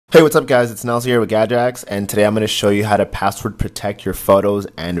Hey, what's up guys? It's Nelson here with Gadget, and today I'm going to show you how to password protect your photos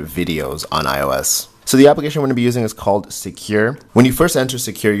and videos on iOS. So the application we're going to be using is called Secure. When you first enter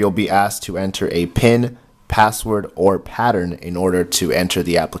Secure, you'll be asked to enter a PIN, password, or pattern in order to enter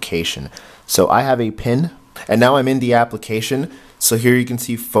the application. So I have a PIN, and now I'm in the application. So here you can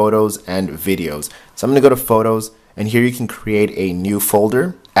see photos and videos. So I'm going to go to Photos, and here you can create a new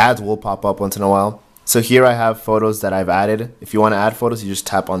folder. Ads will pop up once in a while. So here I have photos that I've added. If you want to add photos, you just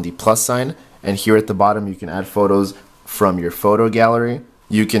tap on the plus sign, and here at the bottom you can add photos from your photo gallery.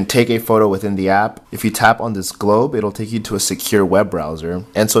 You can take a photo within the app. If you tap on this globe, it'll take you to a secure web browser.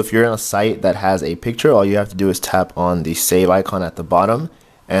 And so if you're in a site that has a picture, all you have to do is tap on the save icon at the bottom,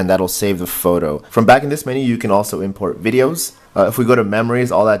 and that'll save the photo. From back in this menu, you can also import videos. If we go to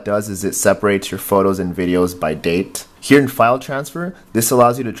memories, all that does is it separates your photos and videos by date. Here in file transfer, this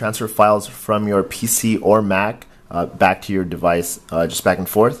allows you to transfer files from your PC or Mac back to your device, just back and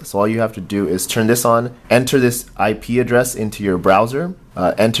forth. So all you have to do is turn this on, enter this IP address into your browser,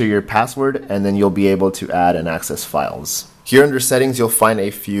 enter your password, and then you'll be able to add and access files. Here under settings, you'll find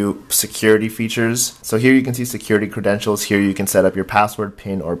a few security features. So here you can see security credentials. Here you can set up your password,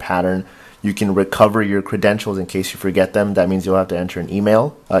 PIN, or pattern. You can recover your credentials in case you forget them. That means you'll have to enter an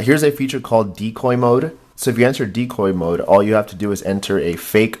email. Here's a feature called Decoy Mode. So if you enter Decoy Mode, all you have to do is enter a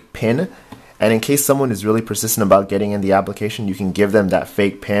fake PIN. And in case someone is really persistent about getting in the application, you can give them that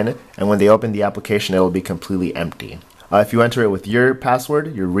fake PIN. And when they open the application, it'll be completely empty. If you enter it with your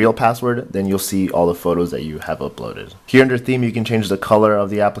password, your real password, then you'll see all the photos that you have uploaded. Here under theme, you can change the color of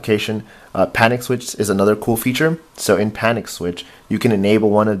the application. Panic switch is another cool feature. So in panic switch, you can enable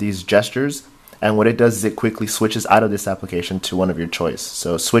one of these gestures, and what it does is it quickly switches out of this application to one of your choice.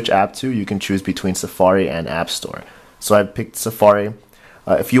 So switch app to, you can choose between Safari and App Store. So I've picked Safari.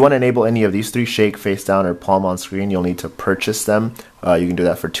 If you want to enable any of these three, shake, face down, or palm on screen, you'll need to purchase them. You can do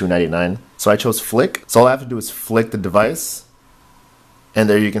that for $2.99. So I chose flick. So all I have to do is flick the device, and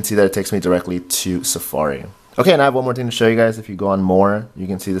there you can see that it takes me directly to Safari. Okay, and I have one more thing to show you guys. If you go on more, you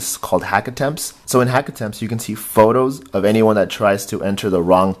can see this is called hack attempts. So in hack attempts, you can see photos of anyone that tries to enter the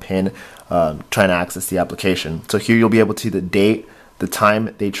wrong PIN, trying to access the application. So here you'll be able to see the date, the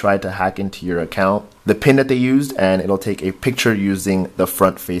time they tried to hack into your account, the PIN that they used, and it'll take a picture using the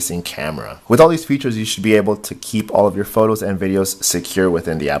front-facing camera. With all these features, you should be able to keep all of your photos and videos secure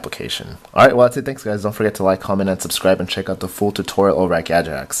within the application. Alright, well that's it. Thanks guys. Don't forget to like, comment, and subscribe, and check out the full tutorial over at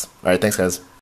Gadget. Alright, thanks guys.